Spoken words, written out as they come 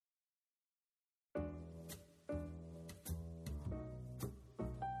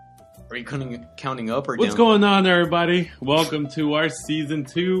Are you counting up or What's down? going on, everybody? Welcome to our Season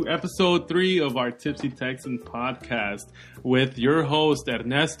 2, Episode 3 of our Tipsy Texan podcast with your host,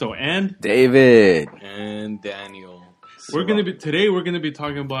 Ernesto, and David. And Daniel. we're going to be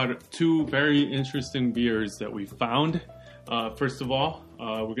talking about two very interesting beers that we found. First of all,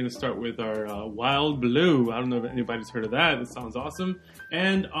 we're going to start with our Wild Blue. I don't know if anybody's heard of that. It sounds awesome.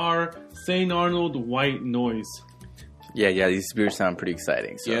 And our St. Arnold White Noise. Yeah, these beers sound pretty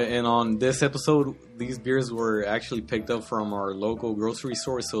exciting. So. Yeah, and on this episode, these beers were actually picked up from our local grocery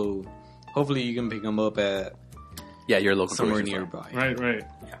store, so hopefully you can pick them up at your local somewhere grocery nearby. Right.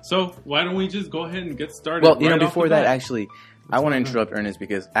 Yeah. So why don't we just go ahead and get started? Well, right before that, bat? actually, I want to interrupt Ernest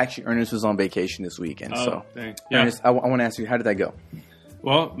because actually Ernest was on vacation this weekend. Oh, dang. Yeah. Ernest, I want to ask you, how did that go?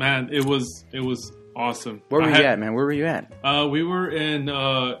 Well, man, it was awesome. Where were you at, man? Where were you at? We were in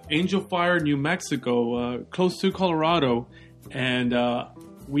Angel Fire, New Mexico, close to Colorado, and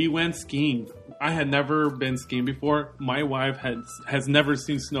we went skiing. I had never been skiing before. My wife has never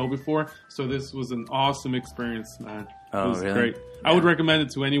seen snow before, so this was an awesome experience, man. Oh, it was really? great. I would recommend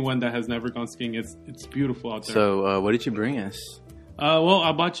it to anyone that has never gone skiing. It's beautiful out there. So, what did you bring us? Well,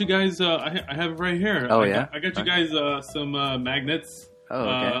 I bought you guys. I have it right here. Oh, I got you guys some magnets. Oh,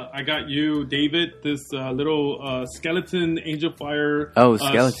 okay. I got you, David, this little skeleton Angel Fire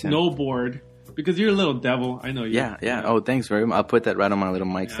skeleton snowboard. Because you're a little devil. I know you. Yeah. Oh, thanks very much. I'll put that right on my little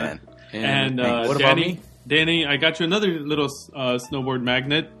mic stand. And what about me? Danny, I got you another little snowboard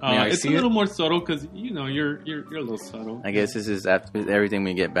magnet. It's a little more subtle because, you're a little subtle. I guess this is after everything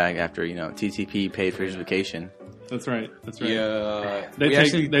we get back after, TTP paid for his vacation. That's right. Yeah.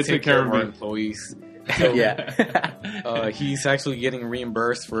 They take care of our me. employees. Yeah. He's actually getting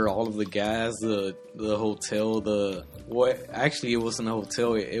reimbursed for all of the gas, the hotel, actually it wasn't a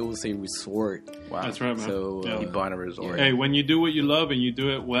hotel, it was a resort. Wow. That's right, man. So He bought a resort. Hey, when you do what you love and you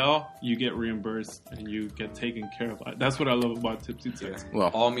do it well, you get reimbursed and you get taken care of. That's what I love about Tipsy Texan. Well,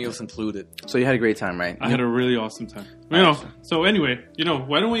 all meals included. so you had a great time, right? I had a really awesome time. So anyway,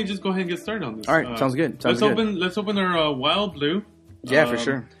 why don't we just go ahead and get started on this? All right, sounds good. Let's open our Wild Blue. Yeah, for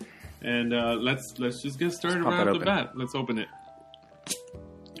sure. And let's just get started pop right that off the open. bat. Let's open it.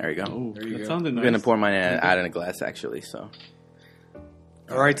 There you go. Oh, There you that go. sounded I'm nice. going to pour mine out in a glass, actually, so...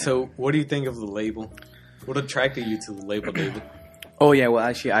 All right, so what do you think of the label? What attracted you to the label, David? Oh, yeah, well,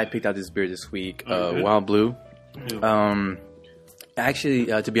 actually, I picked out this beer this week, Okay. Wild Blue. Yeah. Actually,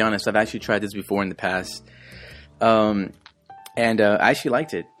 to be honest, I've actually tried this before in the past, and I actually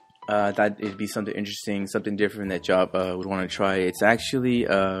liked it. I thought it'd be something interesting, something different that Job would want to try. It's actually,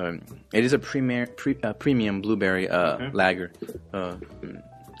 it is a premium blueberry lager.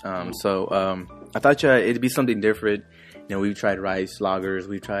 So I thought it'd be something different. We've tried rice lagers,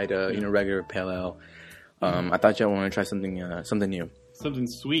 we've tried regular pale ale. I thought y'all wanted to try something new. Something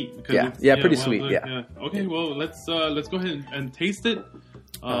sweet. Because Yeah, pretty Wild sweet, Blue, yeah. Okay, well, let's go ahead and taste it.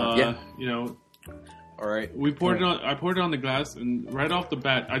 Yeah. All right. I poured it on the glass, and right off the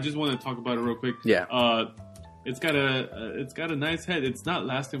bat, I just want to talk about it real quick. Yeah. It's got a nice head. It's not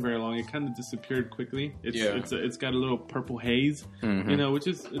lasting very long. It kind of disappeared quickly. It's got a little purple haze, which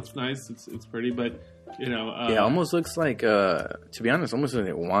is it's nice. It's pretty, but Yeah, almost looks like, to be honest, almost looks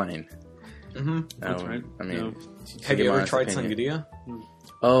like wine. Mm-hmm. That's right. I mean, Have you ever honest tried opinion. sangria?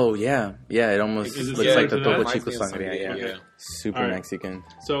 Oh, yeah. Yeah, it almost Is it looks like the similar to Topo that? Chico sangria. Yeah. Super All right. Mexican.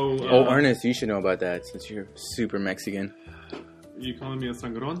 So, Ernest, you should know about that since you're super Mexican. you calling me a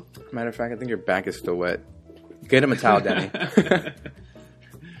sangron? Matter of fact, I think your back is still wet. Get him a towel, Danny.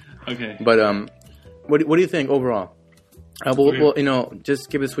 Okay. But what do you think overall? Well, just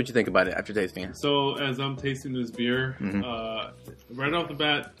give us what you think about it after tasting it. So as I'm tasting this beer, right off the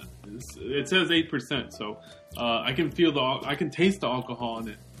bat, it says 8%. So I can I can taste the alcohol in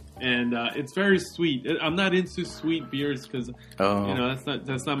it, and it's very sweet. I'm not into sweet beers because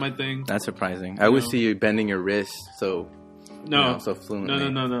that's not my thing. That's surprising. I would see you bending your wrist so so fluently.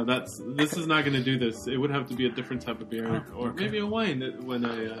 No. This is not going to do this. It would have to be a different type of beer, or maybe a wine when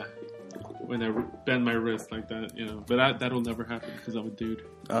I bend my wrist like that, But that'll never happen because I'm a dude.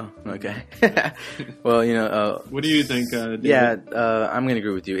 Oh, okay. Well, What do you think? David? Yeah, I'm gonna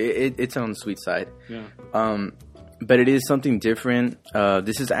agree with you. It's on the sweet side. Yeah. But it is something different.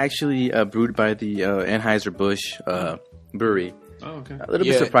 This is actually brewed by the Anheuser-Busch brewery. Oh, okay. A little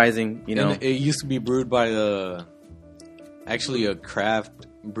bit surprising, And it used to be brewed by a craft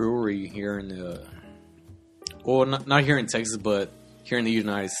brewery here in not here in Texas, but here in the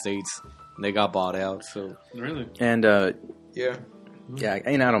United States. They got bought out, so Really? And yeah.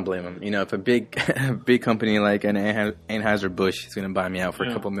 I don't blame them. If a big company like an Anheuser-Busch is going to buy me out for a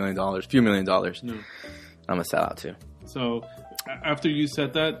few $1 million, I'm going to sell out too. So After you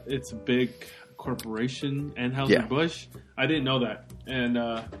said that, it's a big corporation, Yeah. Anheuser-Busch. I didn't know that. And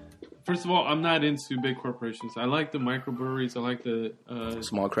first of all, I'm not into big corporations. I like the microbreweries. I like the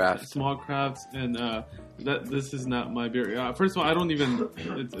Small craft. small crafts, and this is not my beer. First of all, I don't even.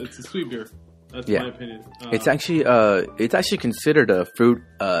 It's a sweet beer. That's Yeah. my opinion. It's actually considered a fruit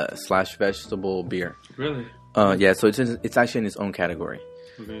 / vegetable beer. Really Yeah, so it's actually in its own category.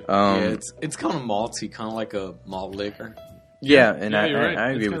 okay. Yeah, it's kind of malty, kind of like a malt liquor. Yeah, and Yeah, you're right. I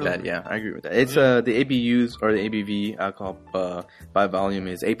agree It's with kinda- that. Yeah, I agree with that. It's the ABUs or the ABV alcohol by volume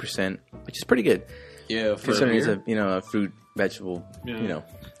is 8%, which is pretty good Yeah, for considering it's beer. a fruit vegetable. Yeah.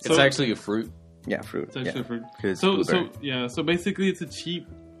 It's So- actually a fruit. Yeah, fruit. It's actually yeah. fruit. 'Cause So blueberry. so basically, it's a cheap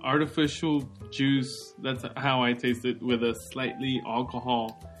artificial juice. That's how I taste it, with a slightly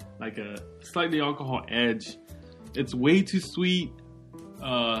alcohol edge. It's way too sweet.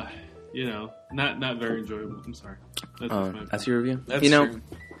 Not very enjoyable. I'm sorry. That's just my That's your review. That's you know, true.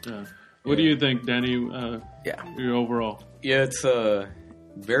 yeah. What do you think, Danny? yeah. Your overall? Yeah, it's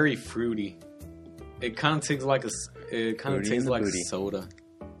very fruity. It kind of tastes like Fruity in tastes the like booty. soda,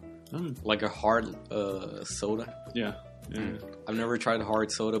 Mm, like a hard soda. yeah. Yeah. I've never tried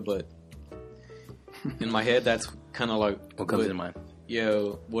hard soda, but in my head, that's kind of like What comes to mind? Yeah,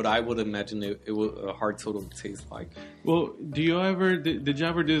 what I would imagine it would a hard soda would taste like. Well, did you ever do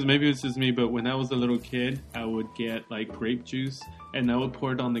this? Maybe it's just me, but when I was a little kid, I would get like grape juice and I would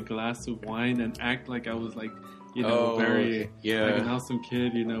pour it on the glass of wine and act like I was like, very yeah. like an awesome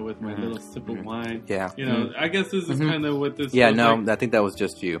kid, with my little sip of wine. Yeah. I guess this is kind of what this. Yeah, was no, like. I think that was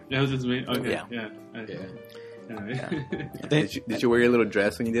just you. That was just me. Okay, Yeah. yeah. Anyway. Did you wear your little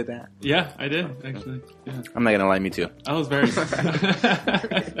dress when you did that? Yeah, I did actually. Yeah. I'm not gonna lie, me too. I was very.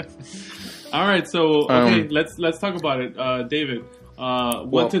 All right, so okay, let's talk about it, David.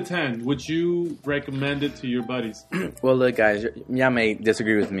 1 to 10, would you recommend it to your buddies? Well, look, guys, y'all may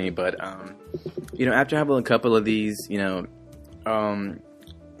disagree with me, but after having a couple of these,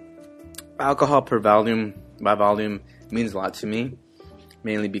 alcohol by volume means a lot to me,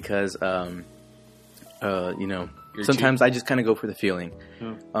 mainly because sometimes I just kind of go for the feeling.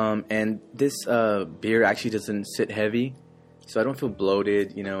 Oh. And this beer actually doesn't sit heavy, so I don't feel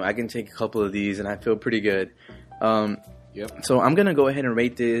bloated. I can take a couple of these and I feel pretty good. Yep. So I'm gonna go ahead and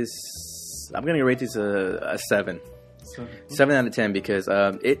rate this. I'm gonna rate this a 7. So, 7 out of 10 because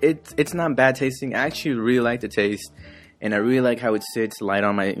it's not bad tasting. I actually really like the taste, and I really like how it sits light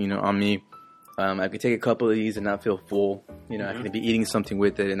on my on me. I could take a couple of these and not feel full. I could be eating something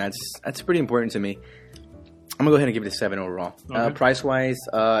with it, and that's pretty important to me. I'm gonna go ahead and give it a 7 overall. Okay. Price wise,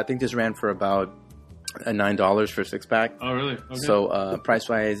 I think this ran for about $9 for a 6-pack. oh, really? Okay. So price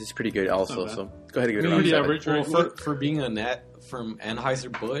wise, it's pretty good also. bad. So go ahead and give it Pretty around 7. average, right? Well, for being a net from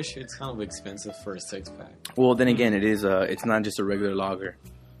Anheuser-Busch, it's kind of expensive for a 6-pack. Well, then again, it is. It's not just a regular lager;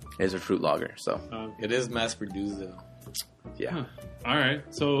 it's a fruit lager. So It is mass produced though. yeah. Huh. All right.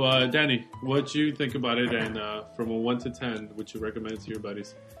 So, Danny, what you think about it? And from a 1 to 10, would you recommend it to your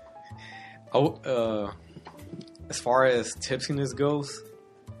buddies? As far as tipsiness goes,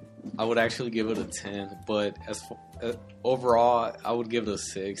 I would actually give it a 10. But overall, I would give it a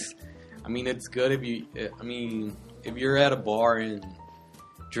 6. I mean, it's good if you're at a bar and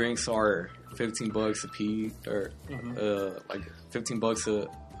drinks are $15 a piece or like $15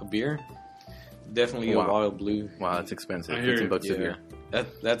 a beer, definitely Wow. a Wild Blue. Wow, that's expensive. I hear you. $15 a beer.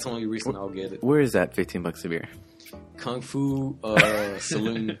 That's the only reason I'll get it. Where is that $15 a beer? Kung Fu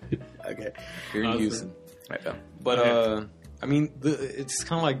Saloon Okay. here in Awesome. Houston. Right though. But Okay. it's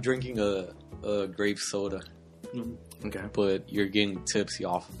kind of like drinking a grape soda, Okay. but you're getting tipsy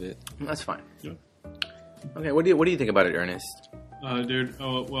off of it. That's fine. Yeah. Okay, what do you think about it, Ernest? Dude,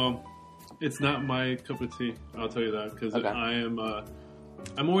 well, it's not my cup of tea. I'll tell you that because Okay. I am.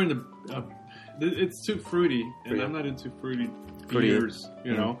 I'm more into. It's too fruity, and Fruity. I'm not into fruity Fruity. beers.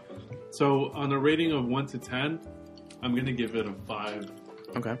 You know. So on a rating of 1 to 10, I'm gonna give it a 5.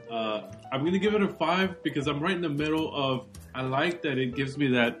 Okay. I'm gonna give it a 5 because I'm right in the middle of. I like that it gives me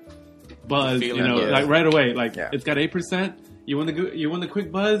that buzz. Feeling, yeah. Like right away. Like Yeah. it's got 8%. You want the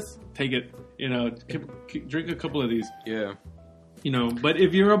quick buzz? Take it. Drink a couple of these. Yeah, But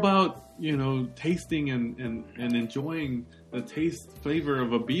if you're about, tasting and enjoying the taste flavor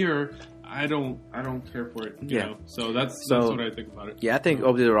of a beer, I don't care for it. You Yeah. know? So that's So- what I think about it. Yeah, I think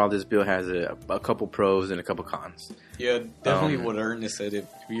overall this bill has a couple pros and a couple cons. yeah, definitely what Ernest said. If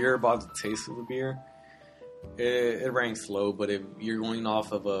you're about the taste of the beer, it ranks low. But if you're going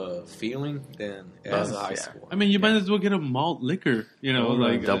off of a feeling, then it has a high Yeah. score. I mean, you might as well get a malt liquor,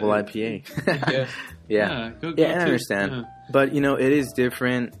 like Double IPA. Yeah. Yeah. go Yeah, I to- understand. yeah. But, it is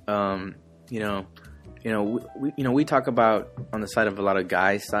different. we talk about on the side of a lot of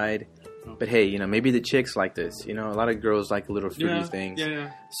guys' side, but hey, maybe the chicks like this. A lot of girls like little fruity things.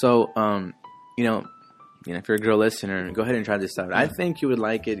 Yeah. So, if you're a girl listener, go ahead and try this out. I think you would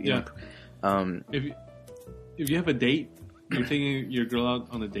like it. If you have a date, you're taking your girl out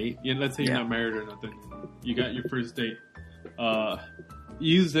on a date. Yeah, let's say you're not married or nothing. You got your first date.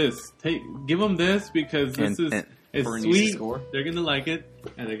 Use this. Give them this because it's sweet. They're gonna like it,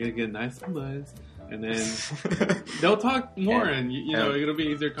 and they're gonna get nice and buzz. And then they'll talk more, and it'll be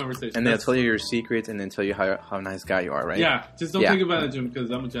easier conversation. And they'll tell you your secrets, and then tell you how nice guy you are, right? Yeah, just don't take advantage of them because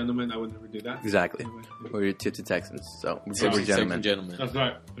I'm a gentleman. I would never do that. Exactly. Or you're to Texans, so we're gentlemen. That's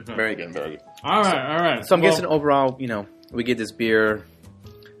right. Very good. All right. So I'm guessing overall, we give this beer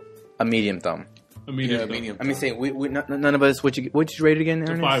a medium thumb. A medium. I mean, say we none of us. What'd you rate it again,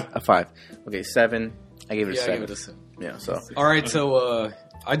 Ernest? A 5. Okay, 7. I gave it a 7. I gave it a 7. Yeah. So. All right. So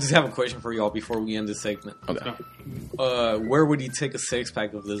I just have a question for y'all before we end this segment. Okay. Where would you take a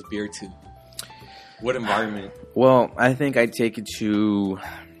 6-pack of this beer to? What environment? Well, I think I'd take it to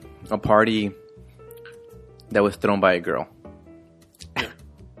a party that was thrown by a girl.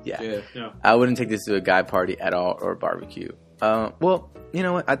 Yeah. I wouldn't take this to a guy party at all or a barbecue. Well, you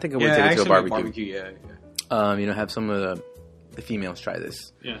know what? I think I would take it to a barbecue. Have some of the females try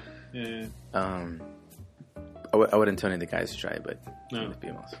this. Yeah. I wouldn't tell any of the guys to try it, but the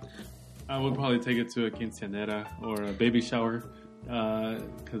females. I would probably take it to a quinceañera or a baby shower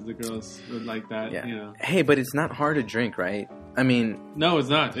because the girls would like that. Yeah. Hey, but it's not hard to drink, right? I mean, no, it's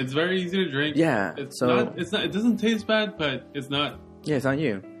not. It's very easy to drink. Yeah. It's not. It doesn't taste bad, but it's not. Yeah, it's on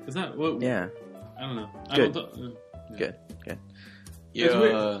you. It's not. Well, yeah. I don't know. Good.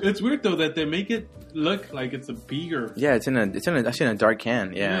 Yeah. It's weird though that they make it look like it's a beer. Yeah, it's actually in a dark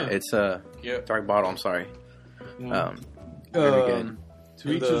can. Yeah. It's a dark bottle. I'm sorry. Yeah. Very good.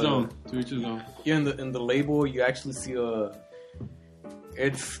 To each his own. Yeah, in the label you actually see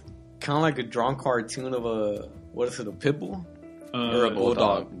it's kind of like a drawn cartoon of a pit bull or a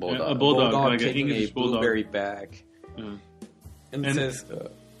bulldog. A bulldog, like taking an English a bulldog. blueberry bag. And it says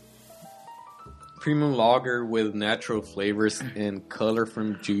premium lager with natural flavors and color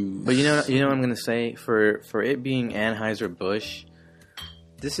from juice. But you know what I'm gonna say for it being Anheuser-Busch,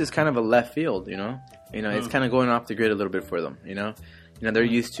 this is kind of a left field. It's kind of going off the grid a little bit for them. They're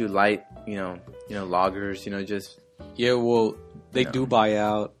used to light, lagers. Just well, they do buy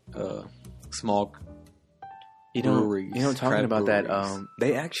out small. Breweries, talking about that,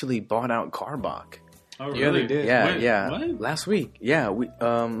 they actually bought out Karbach. Oh, really? Yeah, they did. Yeah. What? Last week. Yeah,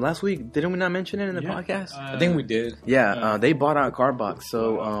 last week didn't we not mention it in the podcast? I think we did. Yeah, they bought out Karbach,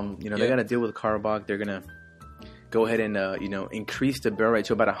 so they got to deal with Karbach. They're gonna go ahead and increase the barrel rate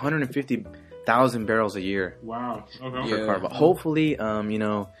to about 150,000 barrels a year. Wow. Okay. For Karbach. Hopefully,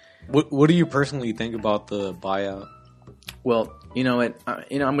 What do you personally think about the buyout? Well, you know what? I'm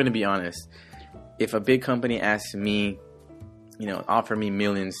gonna be honest. If a big company asks me, offer me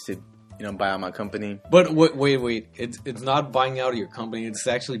millions to buy out my company. But wait. It's not buying out your company. It's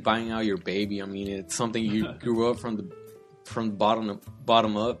actually buying out your baby. I mean, it's something you grew up from the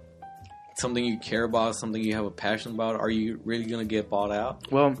bottom up. It's something you care about. Something you have a passion about. Are you really gonna get bought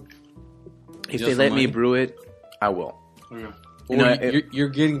out? Well, if they let me brew it, I will. Okay. You're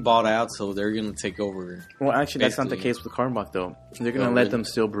getting bought out, so they're gonna take over. Well, actually, that's not the case with Karbach, though. They're gonna let them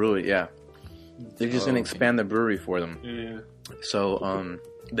still brew it. Yeah, they're just gonna expand the brewery for them. Yeah. So,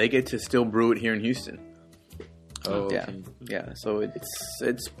 they get to still brew it here in Houston. Oh, yeah, okay. Yeah. So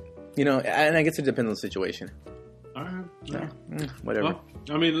it's and I guess it depends on the situation. All right. Yeah. Whatever. Well,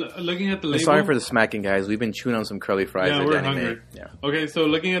 I mean, looking at the label. Sorry for the smacking, guys. We've been chewing on some curly fries. Yeah, we're hungry. Yeah. Okay, so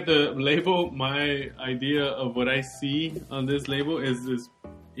looking at the label, my idea of what I see on this label is this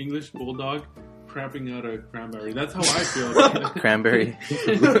English bulldog crapping out a cranberry. That's how I feel. Cranberry.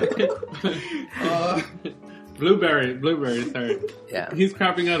 Blueberry. Sorry. Yeah. He's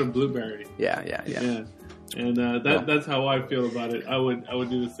crapping out a blueberry. Yeah. And that's how I feel about it. I would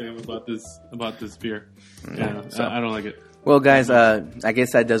do the same about this beer. Yeah, so, I don't like it. Well, guys, I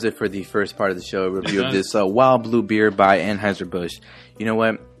guess that does it for the first part of the show review of this Wild Blue beer by Anheuser-Busch. You know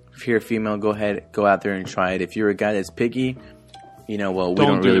what? If you're a female, go out there and try it. If you're a guy that's picky, we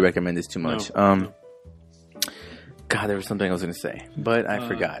don't really recommend this too much. No. God, there was something I was going to say, but I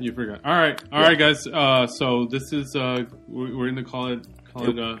forgot. You forgot. All right, guys. So this is we're going to call it.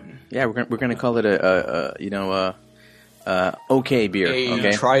 Yeah, we're gonna call it a okay beer.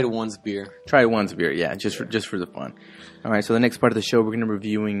 Okay, try it once beer. Try it once beer. Yeah, just for the fun. All right. So the next part of the show, we're gonna be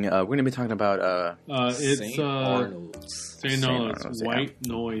reviewing. We're gonna be talking about it's St. Arnold's. St. Arnold's White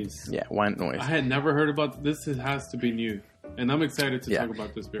Noise. Yeah, White Noise. I had never heard about this. It has to be new. and I'm excited to talk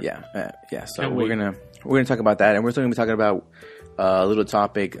about this beer. Yeah. So we're gonna talk about that, and we're still gonna be talking about a little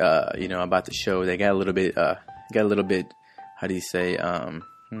topic, about the show. They got a little bit, how do you say, how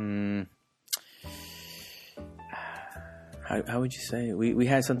would you say? We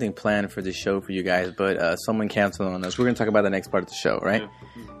had something planned for the show for you guys, but someone canceled on us. We're gonna talk about the next part of the show, right? Yeah.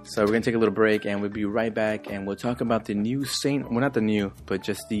 So we're gonna take a little break, and we'll be right back, and we'll talk about the new not the new, but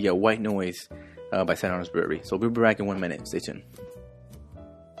just the White Noise by St. Arnold's Brewery. So we'll be back in 1 minute. Stay tuned.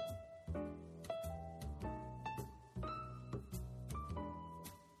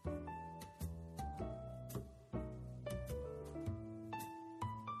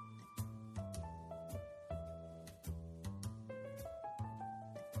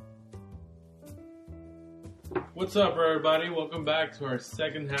 What's up, everybody? Welcome back to our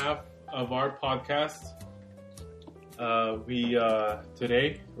second half of our podcast.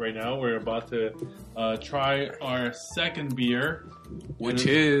 Today, right now, we're about to try our second beer, which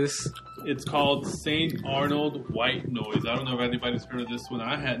is it's called St. Arnold White Noise. I don't know if anybody's heard of this one.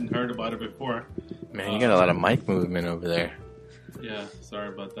 I hadn't heard about it before. Man, you got a lot of mic movement over there. Yeah, sorry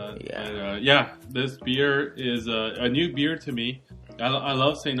about that. Yeah, but, this beer is a new beer to me. I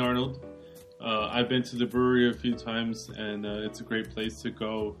love St. Arnold. I've been to the brewery a few times, and it's a great place to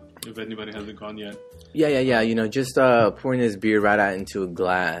go if anybody hasn't gone yet. Yeah. Just pouring this beer right out into a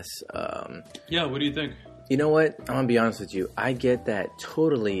glass. Yeah, what do you think? You know what? I'm going to be honest with you. I get that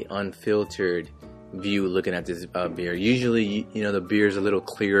totally unfiltered view looking at this beer. Usually, the beer's a little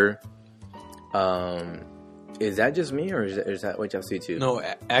clearer. Is that just me, or is that what y'all see too? No,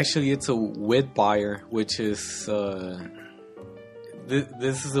 actually, it's a Witbier, which is...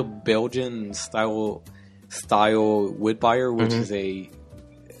 This is a Belgian style Witbier, which is a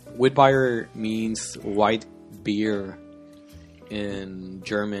Witbier means white beer in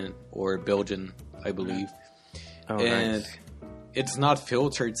German or Belgian, I believe. Oh, and nice. It's not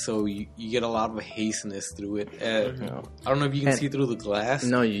filtered, so you get a lot of haziness through it. I don't know if you can see through the glass.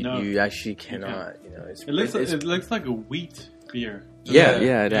 No, you actually cannot. It looks like a wheat beer.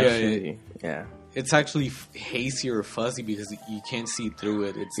 Yeah. It's actually hazy or fuzzy because you can't see through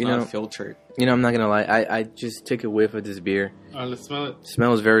it. It's not filtered. I'm not gonna lie. I just took a whiff of this beer. Let's smell it.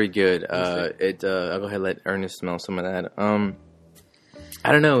 Smells very good. I'll go ahead and let Ernest smell some of that.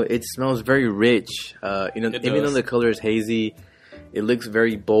 I don't know. It smells very rich. Even though the color is hazy, it looks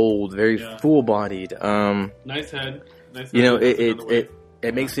very bold, very full bodied. Nice head.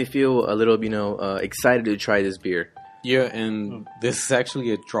 It makes me feel a little excited to try this beer. Yeah, and this is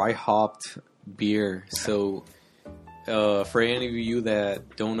actually a dry hopped beer. So for any of you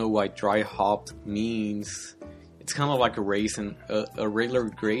that don't know what dry hopped means, it's kind of like a raisin. A regular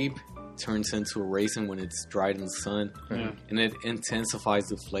grape turns into a raisin when it's dried in the sun, and it intensifies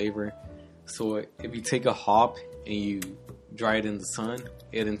the flavor. So if you take a hop and you dry it in the sun,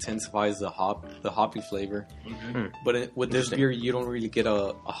 it intensifies the hoppy flavor. But with this beer, you don't really get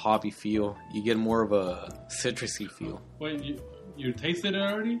a hoppy feel. You get more of a citrusy feel. Wait, you tasted it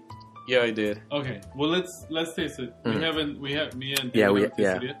already? Yeah, I did. Okay, well let's taste it. We have me and Dave haven't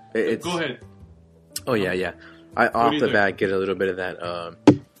tasted it. Go ahead. Oh yeah. I off the bat get a little bit of that a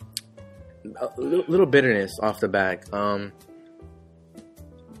little bitterness off the back. I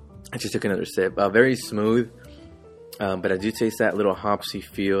just took another sip. Very smooth, but I do taste that little hopsy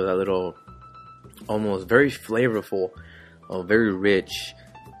feel. That little almost very flavorful, very rich.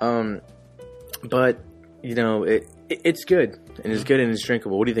 But it's good. And it's good and it's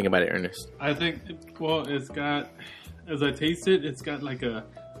drinkable. What do you think about it, Ernest? I think, it's got, as I taste it, it's got I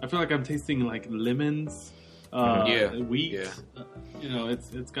feel like I'm tasting like lemons, wheat. Yeah.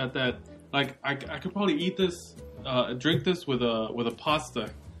 It's got that, like, I could probably eat this, drink this with a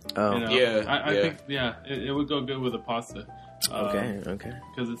pasta. Oh. I think, it would go good with a pasta. Okay.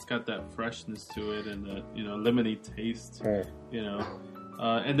 Because it's got that freshness to it and that, lemony taste,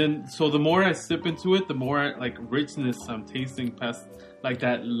 and then, so the more I sip into it, the more richness I'm tasting past like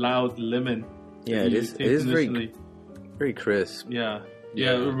that loud lemon. Yeah, it is very, very crisp. Yeah.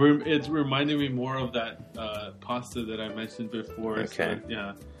 It's reminding me more of that pasta that I mentioned before. Okay.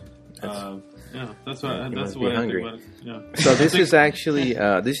 So, that's what I think about it. Yeah. So this is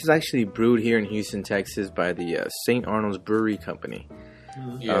actually brewed here in Houston, Texas, by the St. Arnold's Brewery Company.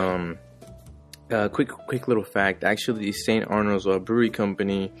 Quick little fact. Actually, the St. Arnold's Brewery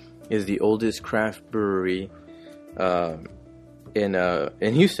Company is the oldest craft brewery in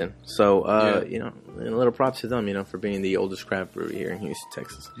Houston. So, a little props to them, for being the oldest craft brewery here in Houston,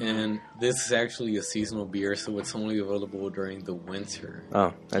 Texas. And this is actually a seasonal beer, so it's only available during the winter.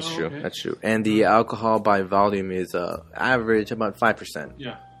 Oh, that's true. Okay. That's true. And the alcohol by volume is average about 5%.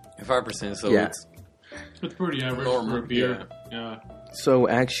 Yeah. 5%. So It's pretty average Normal, for a beer. Yeah. So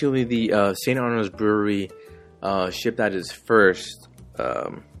actually, the St. Arnold's Brewery shipped out its first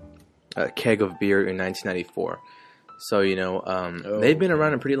keg of beer in 1994. So they've been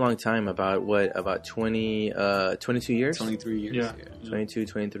around a pretty long time. About 22 years. 23 years. Yeah. 22,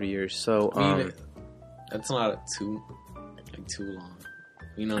 23 years. So I mean, that's not too long.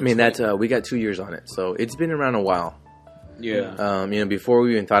 I mean, that's we got 2 years on it, so it's been around a while. Yeah. Before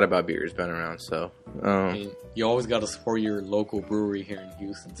we even thought about beer, it's been around. So I mean, you always got to support your local brewery here in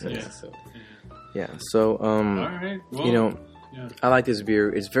Houston, Texas. Yeah. So All right. Well, yeah. I like this beer.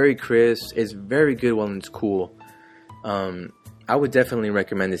 It's very crisp. It's very good when it's cool. I would definitely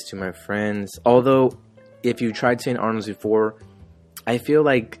recommend this to my friends. Although, if you tried St. Arnold's before, I feel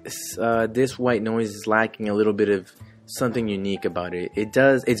like this White Noise is lacking a little bit of something unique about it.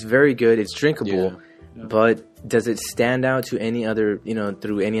 It's very good. It's drinkable, but does it stand out to any other,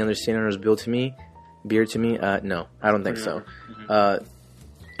 through any other St. Arnold's beer to me? No, I don't think so.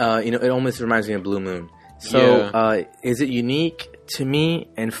 It almost reminds me of Blue Moon. So, is it unique to me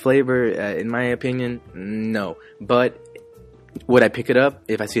and flavor? In my opinion, no. But would I pick it up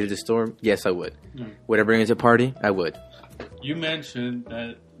if I see it at the store? Yes, I would. Would I bring it to a party? I would. You mentioned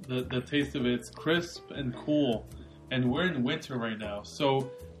that the taste of it's crisp and cool, and we're in winter right now. So,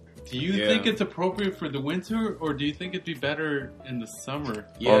 do you think it's appropriate for the winter, or do you think it'd be better in the summer?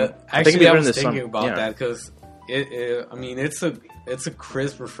 Yeah, actually, I was thinking about that because it's a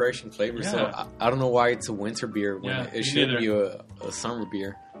crisp, refreshing flavor. Yeah. So I don't know why it's a winter beer when it should be a summer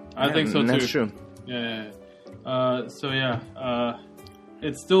beer. I think so too. That's true. Yeah.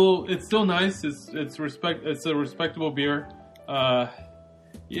 It's still nice. It's a respectable beer. I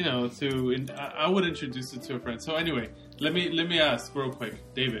would introduce it to a friend. So anyway, let me ask real quick,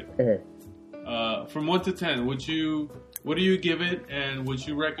 David. From 1 to 10, what do you give it, and would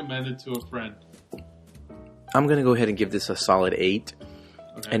you recommend it to a friend? I'm gonna go ahead and give this a solid 8,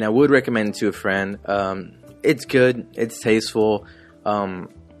 and I would recommend it to a friend. It's good. It's tasteful.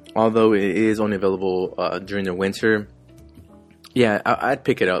 Although it is only available during the winter. Yeah, I'd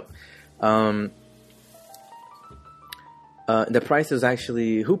pick it up. The price is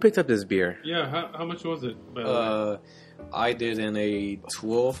actually... Who picked up this beer? Yeah, how much was it? I did in a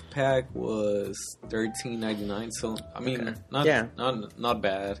 12-pack was $13.99. So, I mean, not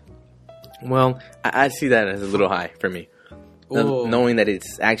bad. Well, I see that as a little high for me. Knowing that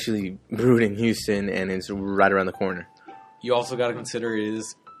it's actually brewed in Houston and it's right around the corner. You also got to consider it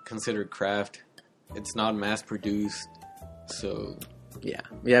is considered craft. It's not mass-produced. So... Yeah,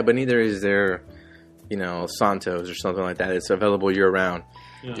 but neither is there... Santos or something like that. It's available year-round.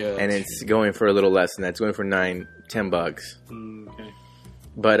 Yeah, and it's going for a little less than that. It's going for $9-10. Okay.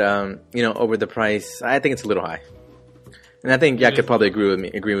 But, over the price, I think it's a little high. And I think Yak could probably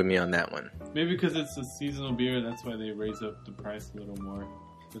agree with me on that one. Maybe because it's a seasonal beer, that's why they raise up the price a little more.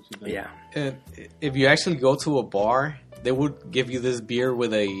 Yeah. And if you actually go to a bar, they would give you this beer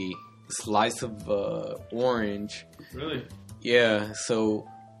with a slice of orange. Really? Yeah, so...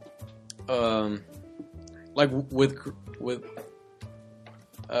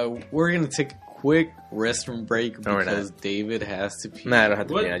 we're gonna take a quick restroom break because David has to pee. No, I don't have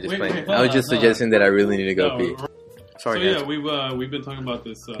to pee. I was just suggesting that I really need to go pee. Sorry, guys. We've been talking about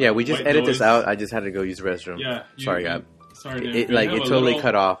this. We just edited this out. I just had to go use the restroom. Yeah. Sorry, guys. Sorry, it totally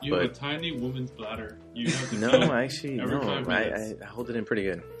cut off. You have a tiny woman's bladder. No, actually, no. I hold it in pretty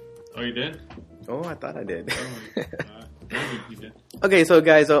good. Oh, you did? Oh, I thought I did. You did. Okay, so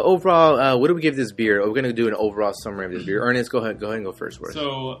guys, overall, what do we give this beer? We're gonna do an overall summary of this beer. Ernest, go ahead and go first.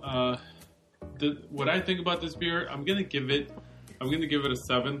 So, what I think about this beer, I'm gonna give it a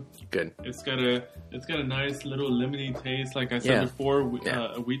 7. Good. It's got a nice little lemony taste, like I said before,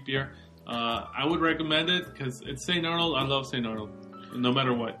 a wheat beer. I would recommend it because it's St. Arnold. I love St. Arnold, no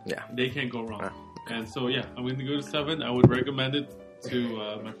matter what. Yeah, they can't go wrong. And so I'm gonna go to 7. I would recommend it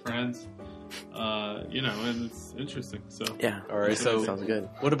to my friends. And it's interesting. So all right. So sounds good.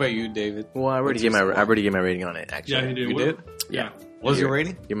 What about you, David? Well, I already gave my rating on it. Actually, yeah, he did. You did? Yeah. What was your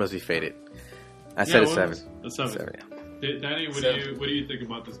rating? You must be faded. I said a 7. A 7. 7, yeah. Danny, what do you think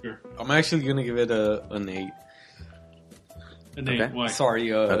about this beer? I'm actually gonna give it an 8. An 8. Okay. Why? Sorry.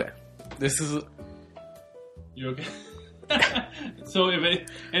 This is. You okay? So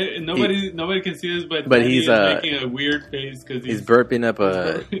nobody can see this, but he's making a weird face because he's burping up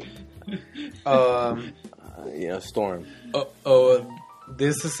a storm.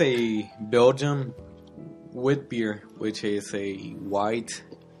 This is a Belgian wheat beer, which is a white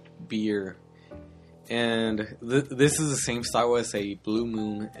beer, and this is the same style as a Blue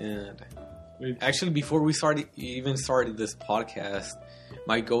Moon. And actually, before we started this podcast,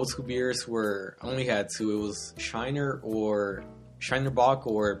 my go-to beers were, I only had two. It was Shiner Bock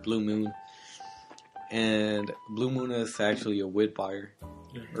or Blue Moon. And Blue Moon is actually a wit beer,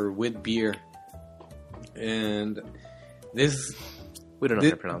 or wit beer. And this We don't know how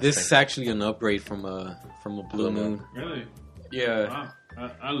to pronounce this things. is actually an upgrade from a Blue Moon. Really? Yeah,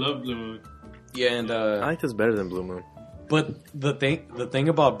 Wow. I love Blue Moon. yeah, and I like this better than Blue Moon. but the thing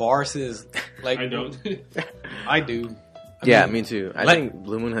about bars is like I don't. I do. I Yeah, mean, me too. I like- think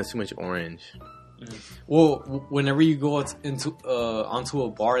Blue Moon has too much orange. Well, whenever you go into onto a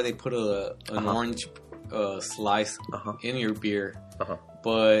bar, they put an Uh-huh. orange slice Uh-huh. in your beer. Uh-huh.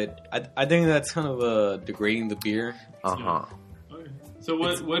 But I think that's kind of degrading the beer. Uh-huh. Okay. So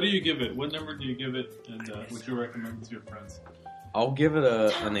what do you give it? What number do you give it? And would you recommend it to your friends? I'll give it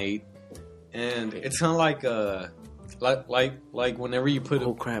an 8, and it's kind of like whenever you put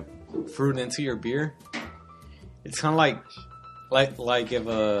Oh, crap. fruit into your beer, it's kind of like if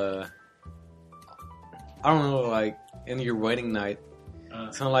I don't know, like in your wedding night,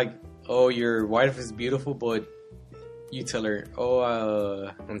 it's kind of like, oh, your wife is beautiful, but you tell her, oh,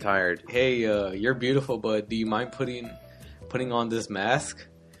 I'm tired. hey, you're beautiful, but do you mind putting on this mask?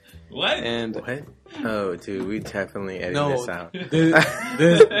 What? And What? Oh, dude, we definitely edit no, this out.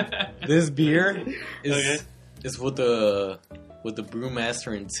 this beer is Okay. is what the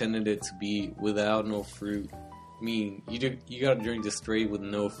brewmaster intended it to be, without no fruit. I mean, you gotta drink this straight with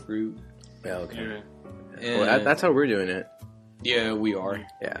no fruit. Yeah, okay. Yeah. And Well, that's how we're doing it. yeah, we are.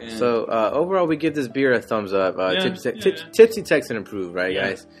 Yeah. And- So overall, we give this beer a thumbs up. Yeah, yeah. Tipsy Texan approved, right, Yeah.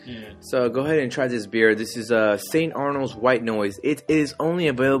 guys? Yeah. So go ahead and try this beer. This is St. Arnold's White Noise. It is only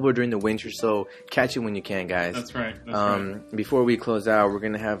available during the winter, so catch it when you can, guys. That's right. That's right. Before we close out, we're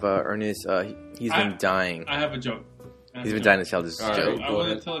gonna have Ernest. He's been dying. I have a joke. He's been dying to tell this All right. joke. I Go want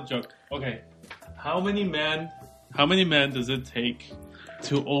to ahead. tell a joke. Okay. How many men does it take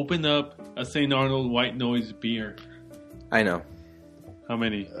to open up a St. Arnold White Noise beer? I know. How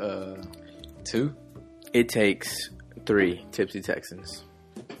many? 2. It takes 3 Tipsy Texans.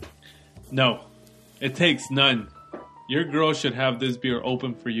 No. It takes none. Your girl should have this beer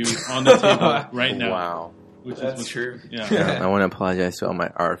open for you on the table right now. Wow. Which That's what- true. Yeah. I want to apologize to all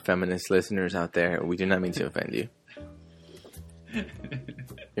our feminist listeners out there. We do not mean to offend you.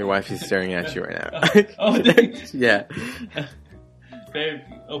 Your wife is staring at you right now. Oh, thanks. Yeah. Babe,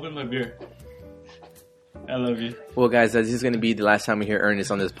 open my beer. I love you. Well, guys, this is going to be the last time we hear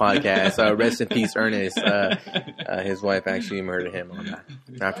Ernest on this podcast. Rest in peace, Ernest. His wife actually murdered him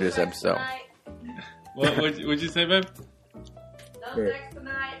after this episode. What'd you say, babe? No sex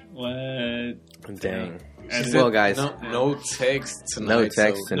tonight. What? Dang. And Well, guys. no text tonight. No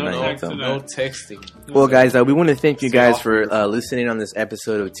text so tonight. No text so- tonight. No texting. Well, guys, we want to thank you Stay guys off for your phone. listening on this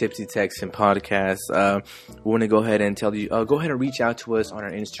episode of Tipsy Texan Podcast. We want to go ahead and tell you, go ahead and reach out to us on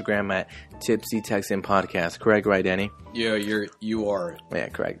our Instagram at Tipsy Texan Podcast. Correct, right, Danny? Yeah, you are. Yeah,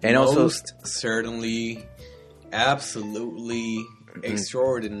 correct. And also, Most certainly, absolutely,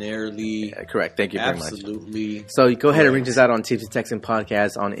 extraordinarily, yeah, correct. Thank you very much. absolutely. So you go ahead and Correct. reach us out on Tipsy Texan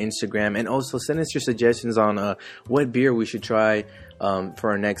Podcast on Instagram, and also send us your suggestions on what beer we should try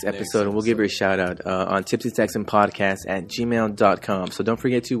for our next episode, and we'll give you a shout out on Tipsy Texan Podcast at gmail.com. So don't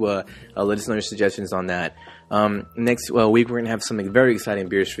forget to let us know your suggestions on that. Next week we're gonna have some very exciting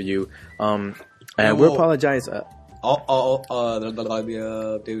beers for you. And we well- apologize.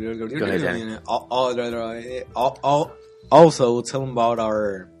 Also, tell them about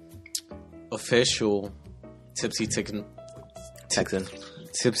our official Tipsy Texan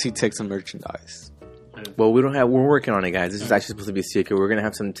merchandise. Well, we're working on it, guys. This is actually supposed to be a secret. We're gonna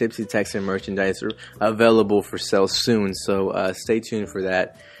have some Tipsy Texan merchandise available for sale soon. So stay tuned for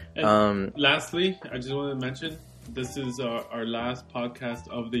that. And lastly, I just want to mention this is our last podcast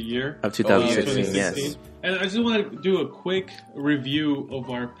of the year. Of 2016, yes. 2016. And I just want to do a quick review of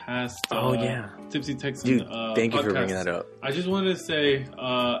our past Tipsy Texan Dude, thank you for podcasts. bringing that up. I just wanted to say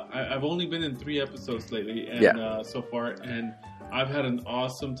I've only been in 3 episodes lately, and so far, and I've had an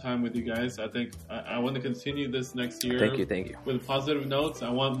awesome time with you guys. I think I want to continue this next year. Thank you. With positive notes. I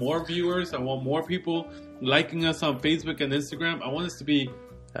want more viewers. I want more people liking us on Facebook and Instagram. I want us to be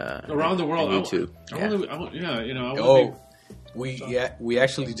around the world. And YouTube. We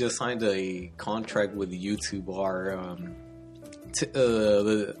actually just signed a contract with YouTube. Our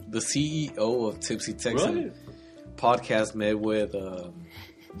the CEO of Tipsy Texan Really? podcast met with the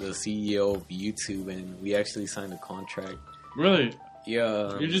CEO of YouTube, and we actually signed a contract. Really?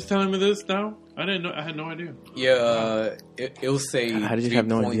 Yeah, You're just telling me this now? I didn't know. I had no idea. yeah. It was a How did you have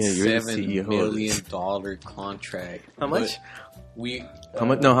no idea? You're the $3.7 CEO. million contract. How much? But we How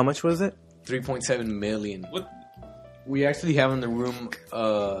much? No, how much was it? $3.7 million. What? we actually have in the room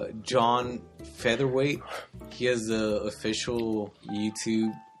John Featherweight. He is the official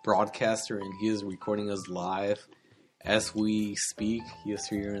YouTube broadcaster, and he is recording us live as we speak. He is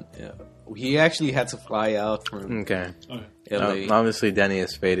here. He actually had to fly out from Okay. LA. Obviously, Danny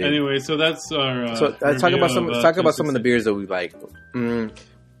is faded. Anyway, so that's our. So talk about some of the beers that we like. Wait.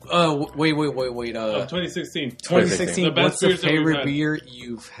 Of 2016. 2016. The best What's the beers that we've favorite had. beer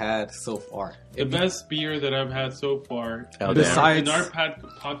you've had so far? The best beer that I've had so far, LDM. Besides- in our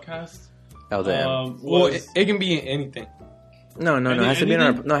podcast, LDM. Well, was it can be anything. No. It has to be on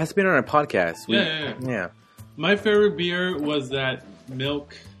our. No, it has to be on our podcast. Yeah. My favorite beer was that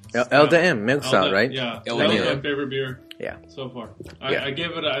milk. LDM milk stout, right? Yeah, that LDM. was my favorite beer. Yeah. So far, Yeah. I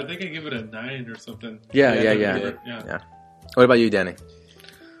gave it. I think I give it a 9 or something. Yeah. Yeah. What about you, Danny?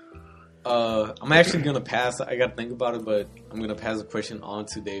 I'm actually gonna pass. I gotta think about it, but I'm gonna pass the question on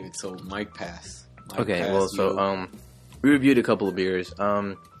to David. So Mike pass. Okay, well, so we reviewed a couple of beers.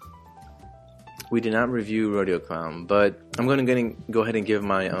 We did not review Rodeo Clown, but I'm gonna go ahead and give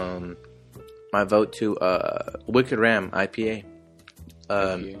my my vote to Wicked Ram IPA.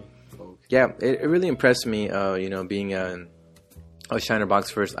 Yeah, it really impressed me. Being a Shiner Box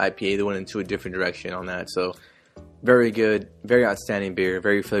first IPA, they went into a different direction on that. So very good, very outstanding beer,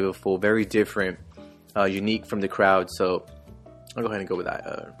 very flavorful, very different, unique from the crowd. So I'll go ahead and go with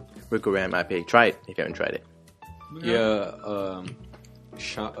that. Wicked Ram IPA. Try it if you haven't tried it. Yeah,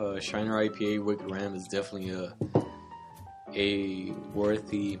 Shiner IPA Wicked Ram is definitely a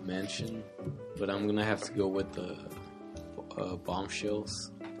worthy mention, but I'm gonna have to go with the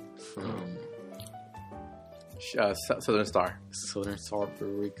Bombshells from Southern Star. Southern Star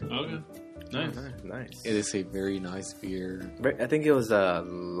Brewery. Okay. Nice. Nice. It is a very nice beer. I think it was a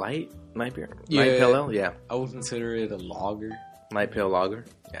light beer. Yeah. Light pale ale? Yeah. I would consider it a lager. Light pale lager.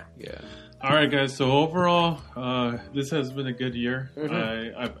 Yeah. All right, guys. So overall, this has been a good year.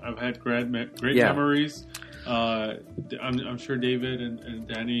 Mm-hmm. I've had great Yeah. memories. I'm sure David and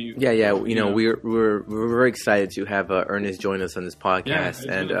Danny. Yeah. We're very excited to have Ernest join us on this Yeah, podcast, it's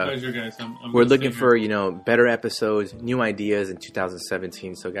and been a pleasure, guys. I'm we're gonna looking stay for here. better episodes, new ideas in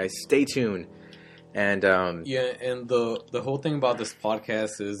 2017. So guys, stay tuned. And Yeah, and the whole thing about this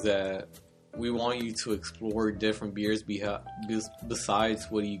podcast is that we want you to explore different beers besides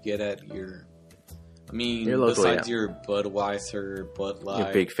what you get at your... I mean, Your local, besides yeah. your Budweiser, Bud Light.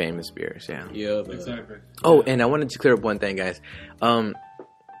 your big famous beers, yeah. Yeah, Exactly. Oh, and I wanted to clear up one thing, guys.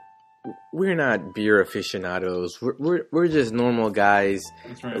 We're not beer aficionados. We're just normal guys.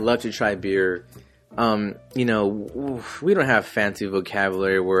 That's right. that love to try beer. We don't have fancy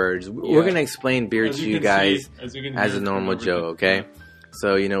vocabulary words. We're gonna explain beer As to you you can guys see, as you can as hear a normal from Joe, everything. okay?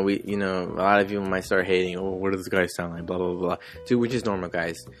 So a lot of you might start hating. Oh, what does this guy sound like? Blah blah blah. Dude, we're just normal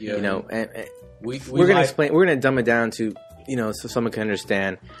guys. Yeah. And we we're gonna like- explain. We're gonna dumb it down to so someone can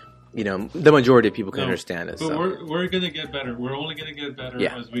understand. The majority of people can understand us. But So. we're gonna get better. We're only gonna get better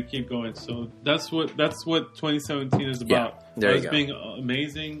Yeah. as we keep going. So that's what 2017 is about. there you Us go. being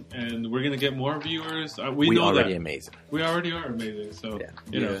amazing, and we're gonna get more viewers. We We know already that amazing. we already are amazing. So Yeah.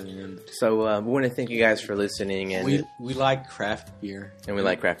 you know. and So we want to thank you guys for listening, and we like craft beer. we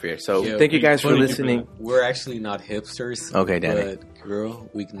like craft beer. So Yeah, thank you guys for thank you for listening. We're actually not hipsters. Okay, Danny. But, girl,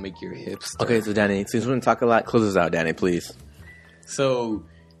 we can make your hipster. Okay, so Danny, since we want to talk a lot, close us out, Danny, please. So,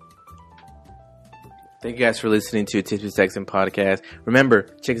 Thank you guys for listening to Tips with Texan podcast. Remember,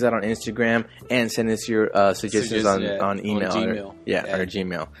 check us out on Instagram and send us your suggestions on email. on Gmail. On our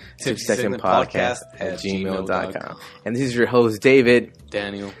Gmail. Tips tipstexanpodcast@gmail.com. And this is your host, David.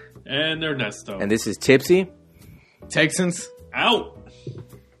 Daniel. And Ernesto. And this is Tipsy. Texans. Out.